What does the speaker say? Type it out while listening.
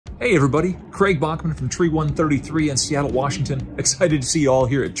Hey everybody, Craig Bachmann from Tree 133 in Seattle, Washington. Excited to see you all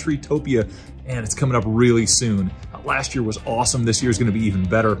here at Treetopia, and it's coming up really soon. Last year was awesome. This year is going to be even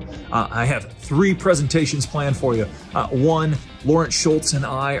better. I have 3 presentations planned for you. One, Lawrence Schultz and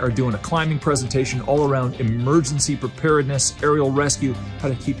I are doing a climbing presentation all around emergency preparedness, aerial rescue, how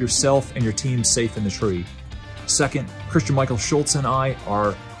to keep yourself and your team safe in the tree. Second, Christian Michael Schultz and I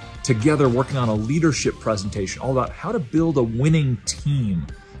are together working on a leadership presentation all about how to build a winning team,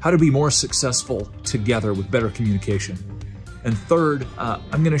 how to be more successful together with better communication. And third,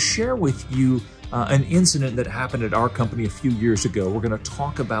 I'm going to share with you an incident that happened at our company a few years ago. We're going to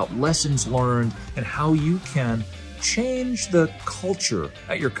talk about lessons learned and how you can change the culture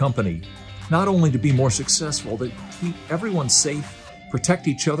at your company, not only to be more successful, to keep everyone safe, protect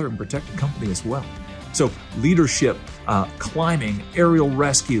each other, and protect the company as well. So leadership, climbing, aerial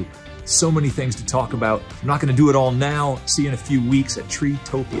rescue, so many things to talk about. I'm not going to do it all now. See you in a few weeks at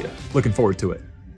Treetopia. Looking forward to it.